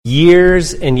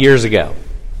Years and years ago,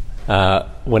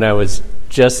 when I was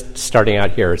just starting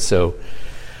out here, so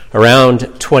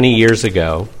around 20 years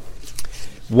ago,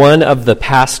 one of the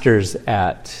pastors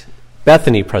at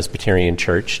Bethany Presbyterian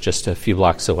Church, just a few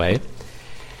blocks away,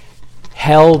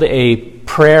 held a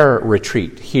prayer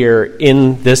retreat here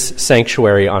in this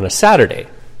sanctuary on a Saturday.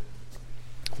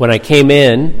 When I came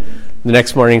in the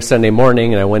next morning, Sunday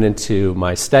morning, and I went into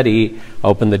my study,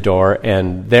 opened the door,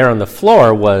 and there on the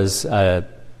floor was a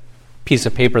piece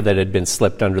of paper that had been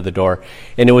slipped under the door,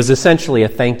 and it was essentially a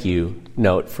thank you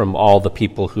note from all the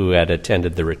people who had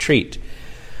attended the retreat.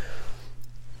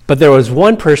 But there was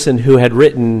one person who had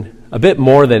written a bit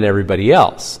more than everybody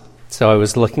else, so I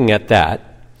was looking at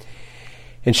that,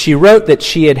 and she wrote that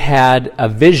she had had a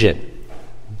vision.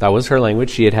 That was her language.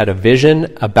 She had had a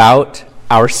vision about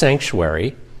our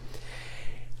sanctuary,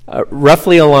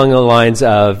 roughly along the lines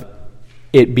of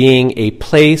it being a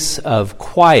place of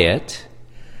quiet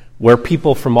where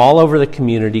people from all over the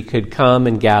community could come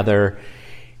and gather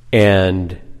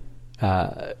and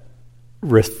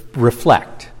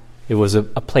reflect. It was a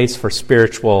place for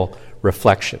spiritual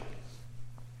reflection.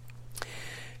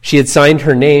 She had signed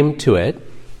her name to it,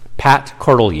 Pat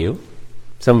Cortelyou.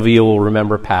 Some of you will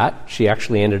remember Pat. She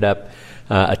actually ended up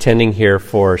attending here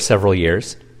for several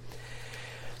years.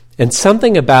 And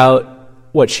something about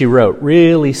what she wrote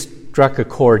really struck a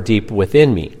chord deep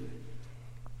within me.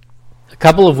 A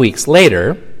couple of weeks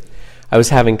later, I was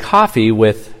having coffee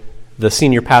with the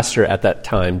senior pastor at that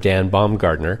time, Dan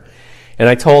Baumgardner, and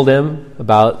I told him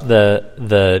about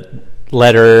the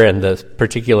letter and the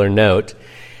particular note,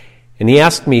 and he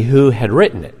asked me who had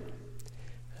written it.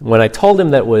 When I told him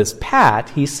that it was Pat,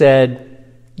 he said,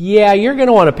 "Yeah, you're going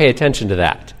to want to pay attention to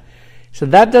that." So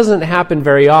that doesn't happen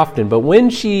very often, but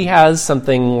when she has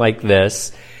something like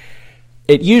this,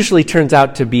 it usually turns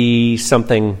out to be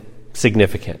something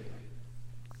significant.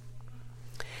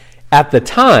 At the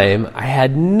time, I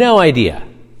had no idea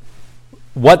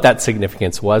what that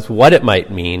significance was, what it might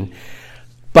mean,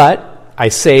 but I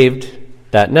saved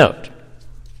that note.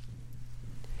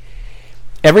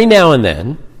 Every now and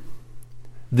then,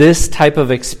 this type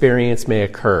of experience may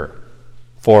occur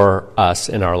for us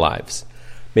in our lives.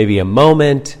 Maybe a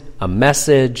moment, a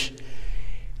message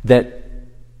that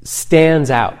stands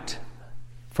out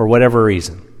for whatever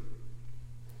reason.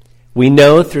 We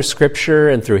know through Scripture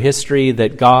and through history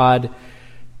that God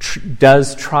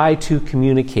does try to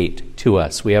communicate to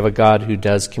us. We have a God who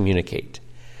does communicate.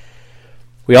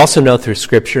 We also know through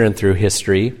Scripture and through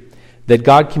history that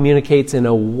God communicates in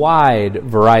a wide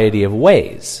variety of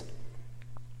ways.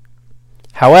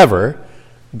 However,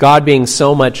 God being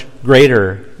so much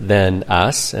greater than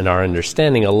us and our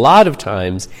understanding, a lot of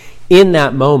times in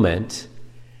that moment,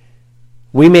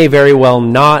 we may very well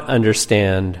not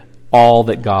understand all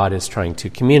that God is trying to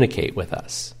communicate with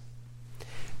us.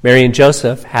 Mary and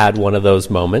Joseph had one of those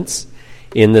moments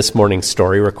in this morning's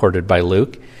story recorded by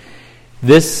Luke.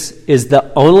 This is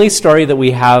the only story that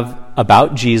we have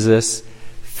about Jesus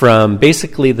from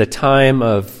basically the time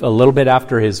of a little bit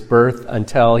after his birth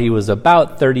until he was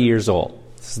about 30 years old.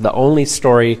 This is the only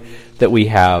story that we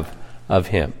have of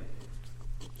him.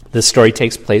 This story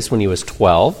takes place when he was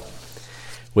 12,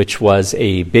 which was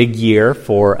a big year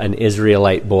for an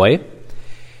Israelite boy.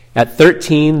 At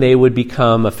 13, they would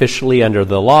become officially under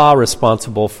the law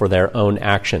responsible for their own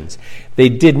actions. They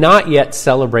did not yet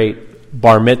celebrate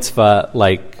bar mitzvah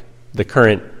like the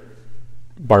current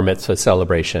bar mitzvah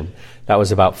celebration. That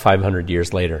was about 500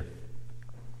 years later.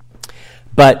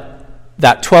 But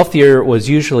that 12th year was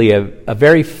usually a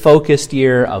very focused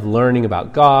year of learning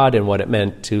about God and what it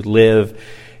meant to live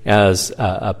as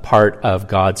a part of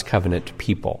God's covenant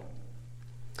people.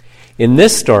 In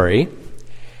this story,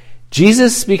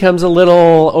 Jesus becomes a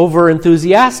little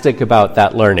over-enthusiastic about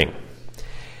that learning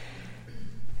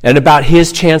and about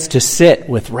his chance to sit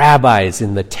with rabbis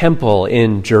in the temple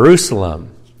in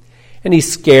Jerusalem. And he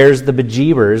scares the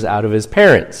bejeebers out of his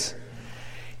parents.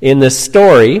 In this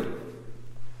story,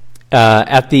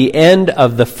 at the end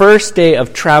of the first day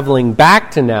of traveling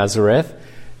back to Nazareth,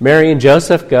 Mary and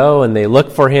Joseph go and they look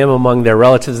for him among their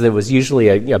relatives. There was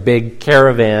usually a big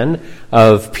caravan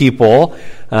of people,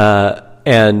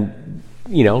 and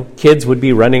kids would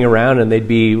be running around and they'd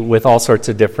be with all sorts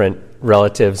of different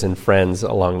relatives and friends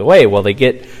along the way. Well, they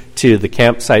get to the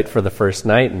campsite for the first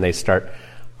night and they start,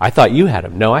 "I thought you had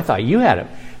him. No, I thought you had him."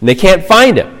 And they can't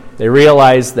find him. They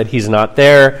realize that he's not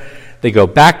there. They go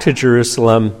back to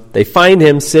Jerusalem. They find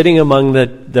him sitting among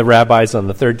the rabbis on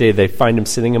the third day. They find him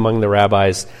sitting among the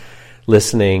rabbis,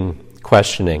 listening,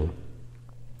 questioning.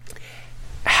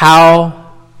 How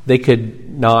they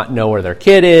could not know where their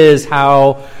kid is,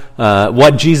 how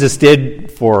What Jesus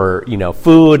did for,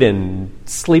 food and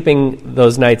sleeping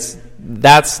those nights,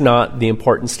 that's not the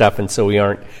important stuff, and so we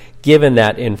aren't given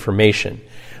that information.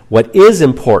 What is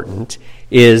important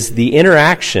is the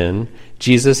interaction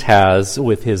Jesus has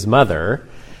with his mother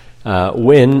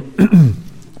when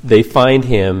they find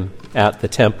him at the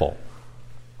temple.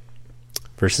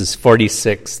 Verses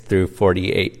 46 through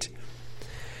 48.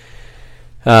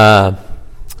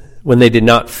 When they did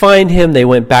not find him, they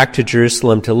went back to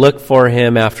Jerusalem to look for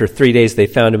him. After 3 days, they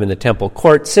found him in the temple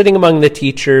court, sitting among the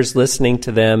teachers, listening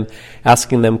to them,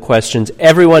 asking them questions.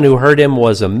 Everyone who heard him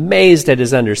was amazed at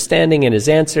his understanding and his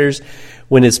answers.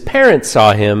 When his parents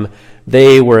saw him,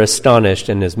 they were astonished,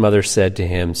 and his mother said to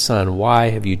him, "Son, why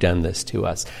have you done this to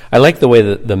us?" I like the way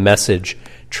that the Message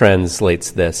translates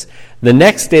this. The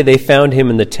next day they found him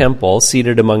in the temple,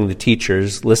 seated among the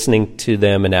teachers, listening to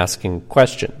them and asking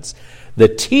questions. The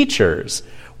teachers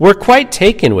were quite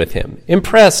taken with him,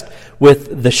 impressed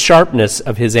with the sharpness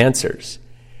of his answers.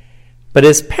 But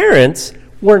his parents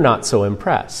were not so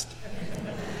impressed.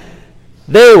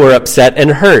 They were upset and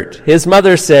hurt. His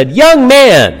mother said, "Young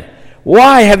man,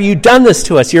 why have you done this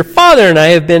to us? Your father and I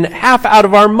have been half out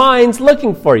of our minds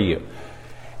looking for you."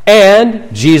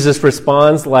 And Jesus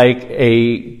responds like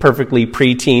a perfectly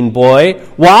preteen boy,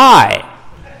 "Why?"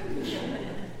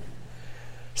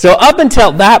 So up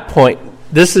until that point,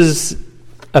 this is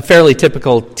a fairly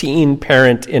typical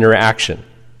teen-parent interaction.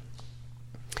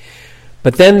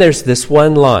 But then there's this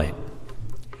one line.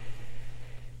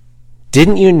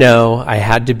 "Didn't you know I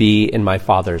had to be in my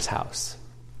Father's house?"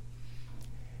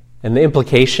 And the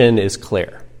implication is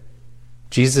clear.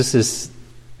 Jesus is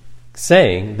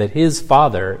saying that his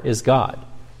Father is God,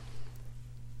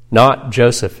 not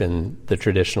Joseph in the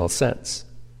traditional sense.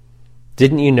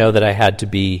 "Didn't you know that I had to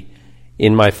be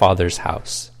in my Father's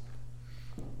house?"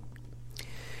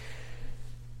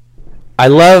 I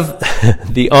love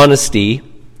the honesty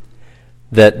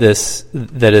that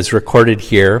is recorded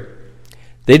here.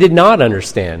 They did not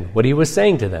understand what he was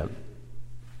saying to them.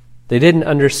 They didn't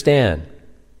understand.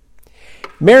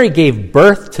 Mary gave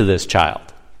birth to this child.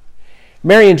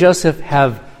 Mary and Joseph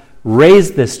have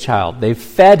raised this child. They've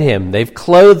fed him. They've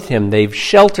clothed him. They've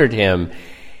sheltered him.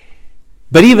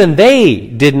 But even they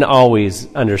didn't always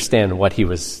understand what he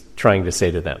was trying to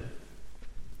say to them.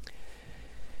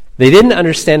 They didn't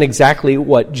understand exactly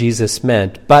what Jesus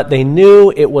meant, but they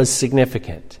knew it was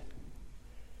significant.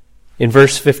 In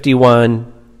verse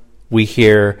 51, we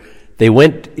hear,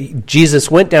 Jesus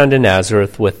went down to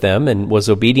Nazareth with them and was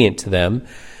obedient to them,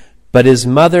 but his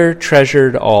mother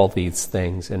treasured all these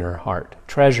things in her heart,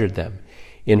 treasured them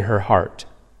in her heart.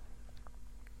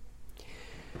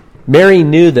 Mary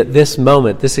knew that this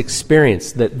moment, this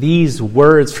experience, that these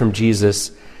words from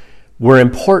Jesus were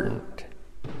important.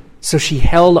 So she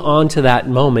held on to that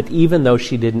moment, even though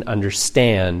she didn't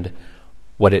understand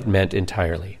what it meant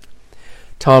entirely.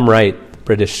 Tom Wright,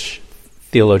 British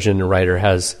theologian and writer,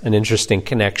 has an interesting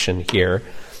connection here.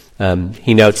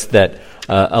 He notes that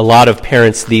a lot of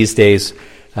parents these days,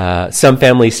 some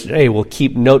families today will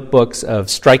keep notebooks of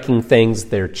striking things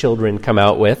their children come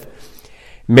out with.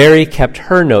 Mary kept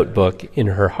her notebook in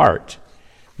her heart,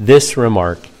 this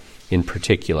remark in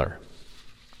particular.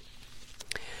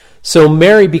 So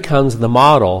Mary becomes the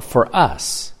model for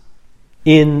us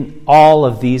in all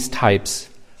of these types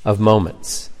of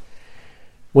moments.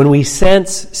 When we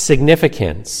sense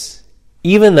significance,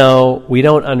 even though we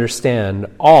don't understand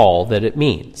all that it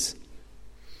means.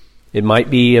 It might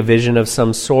be a vision of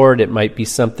some sort. It might be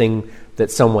something that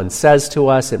someone says to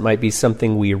us. It might be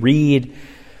something we read.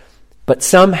 But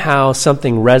somehow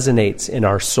something resonates in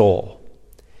our soul.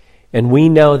 And we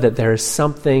know that there is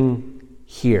something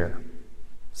here,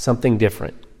 something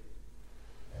different.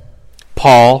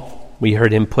 Paul, we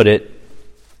heard him put it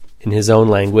in his own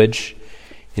language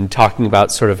in talking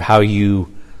about sort of how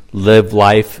you live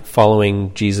life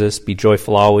following Jesus. Be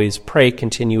joyful always, pray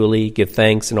continually, give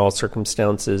thanks in all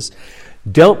circumstances.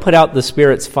 Don't put out the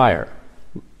Spirit's fire.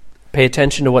 Pay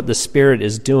attention to what the Spirit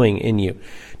is doing in you.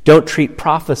 Don't treat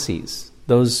prophecies,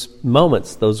 those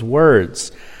moments, those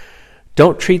words.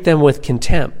 Don't treat them with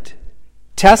contempt.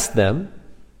 Test them.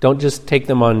 Don't just take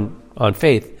them on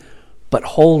faith, but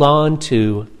hold on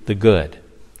to the good.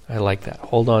 I like that.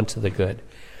 Hold on to the good.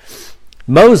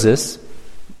 Moses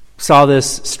saw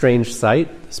this strange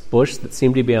sight, this bush that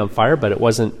seemed to be on fire, but it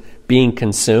wasn't being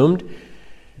consumed.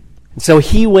 And so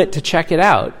he went to check it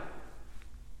out,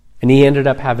 and he ended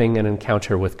up having an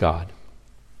encounter with God.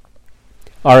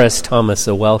 R.S. Thomas,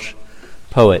 a Welsh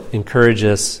poet,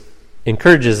 encourages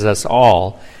us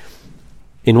all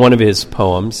in one of his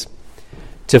poems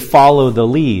to follow the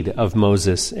lead of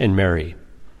Moses and Mary.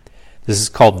 This is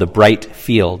called The Bright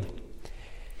Field.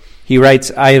 He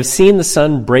writes, "I have seen the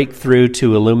sun break through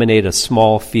to illuminate a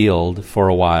small field for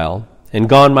a while, and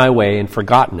gone my way and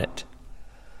forgotten it.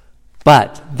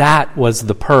 But that was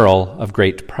the pearl of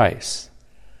great price,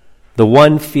 the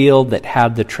one field that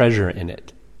had the treasure in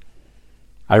it.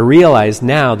 I realize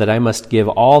now that I must give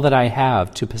all that I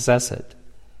have to possess it.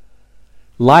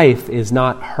 Life is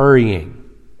not hurrying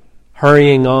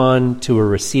on to a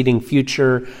receding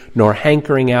future, nor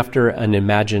hankering after an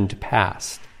imagined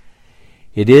past.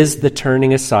 It is the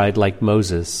turning aside, like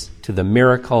Moses, to the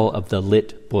miracle of the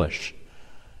lit bush,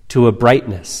 to a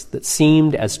brightness that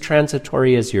seemed as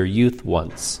transitory as your youth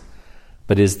once,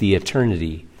 but is the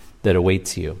eternity that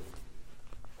awaits you."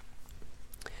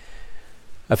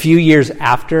 A few years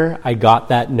after I got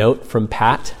that note from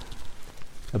Pat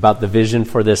about the vision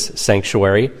for this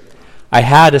sanctuary, I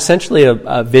had essentially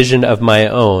a vision of my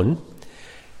own.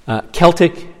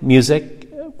 Celtic music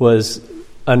was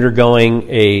undergoing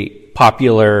a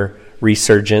popular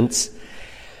resurgence,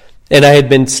 and I had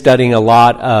been studying a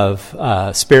lot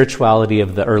of spirituality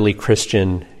of the early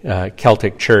Christian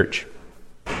Celtic church.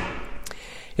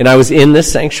 And I was in this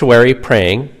sanctuary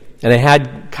praying, and I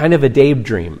had kind of a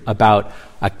daydream about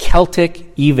a Celtic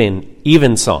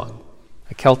evensong.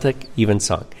 A Celtic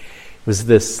evensong. It was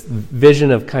this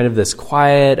vision of kind of this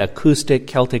quiet, acoustic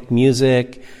Celtic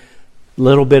music, a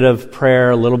little bit of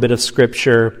prayer, a little bit of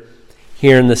scripture,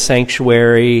 here in the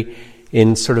sanctuary,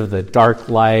 in sort of the dark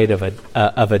light of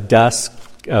a dusk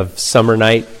of summer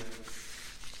night.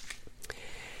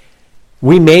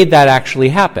 We made that actually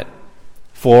happen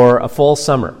for a full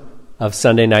summer of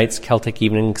Sunday nights, Celtic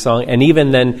evening song, and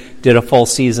even then did a full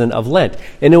season of Lent.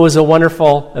 And it was a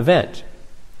wonderful event.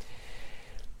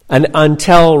 And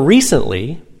until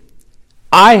recently,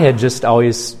 I had just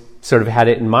always sort of had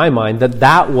it in my mind that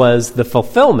that was the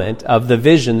fulfillment of the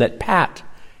vision that Pat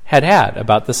had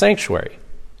about the sanctuary.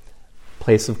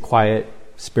 Place of quiet,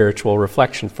 spiritual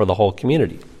reflection for the whole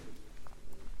community.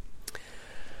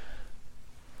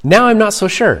 Now I'm not so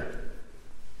sure.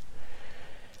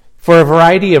 For a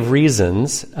variety of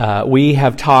reasons, we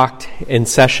have talked in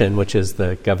session, which is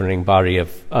the governing body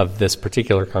of this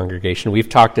particular congregation, we've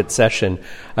talked at session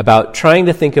about trying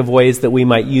to think of ways that we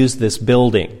might use this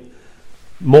building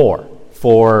more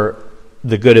for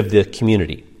the good of the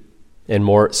community and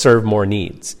serve more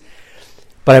needs.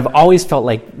 But I've always felt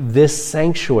like this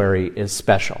sanctuary is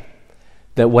special.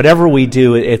 That whatever we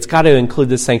do, it's got to include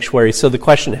the sanctuary. So the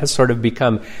question has sort of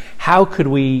become, how could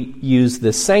we use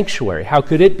this sanctuary? How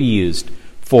could it be used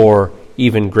for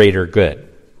even greater good?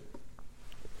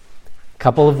 A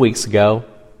couple of weeks ago,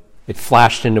 it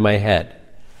flashed into my head.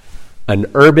 An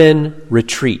urban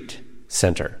retreat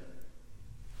center.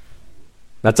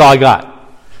 That's all I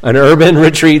got. An urban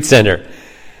retreat center.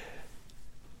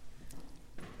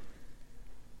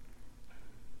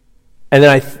 And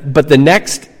then but the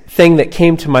next thing that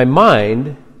came to my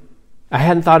mind, I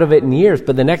hadn't thought of it in years,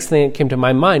 but the next thing that came to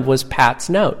my mind was Pat's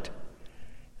note.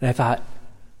 And I thought,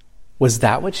 was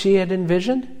that what she had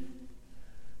envisioned?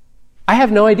 I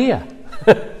have no idea.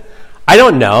 I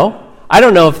don't know. I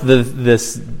don't know if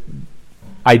this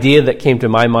idea that came to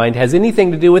my mind has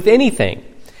anything to do with anything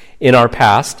in our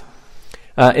past.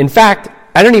 In fact,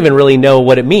 I don't even really know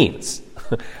what it means.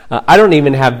 I don't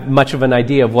even have much of an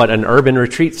idea of what an urban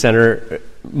retreat center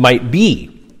might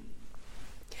be.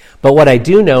 But what I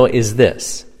do know is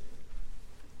this.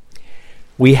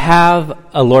 We have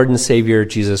a Lord and Savior,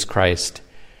 Jesus Christ,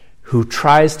 who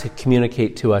tries to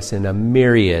communicate to us in a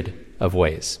myriad of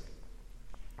ways.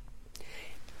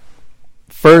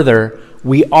 Further,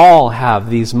 we all have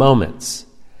these moments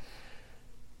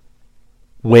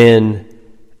when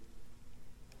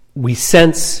we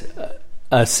sense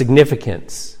a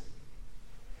significance,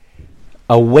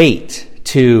 a weight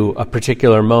to a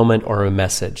particular moment or a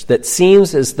message that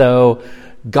seems as though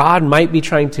God might be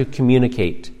trying to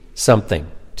communicate something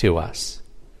to us.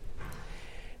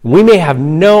 We may have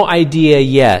no idea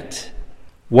yet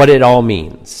what it all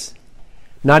means.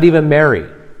 Not even Mary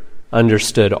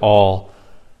understood all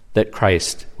that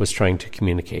Christ was trying to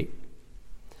communicate.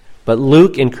 But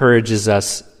Luke encourages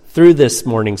us through this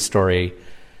morning's story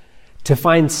to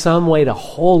find some way to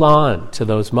hold on to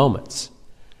those moments.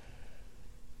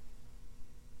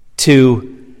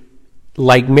 To,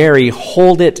 like Mary,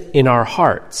 hold it in our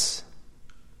hearts,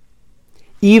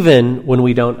 even when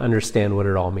we don't understand what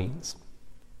it all means.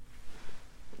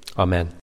 Amen.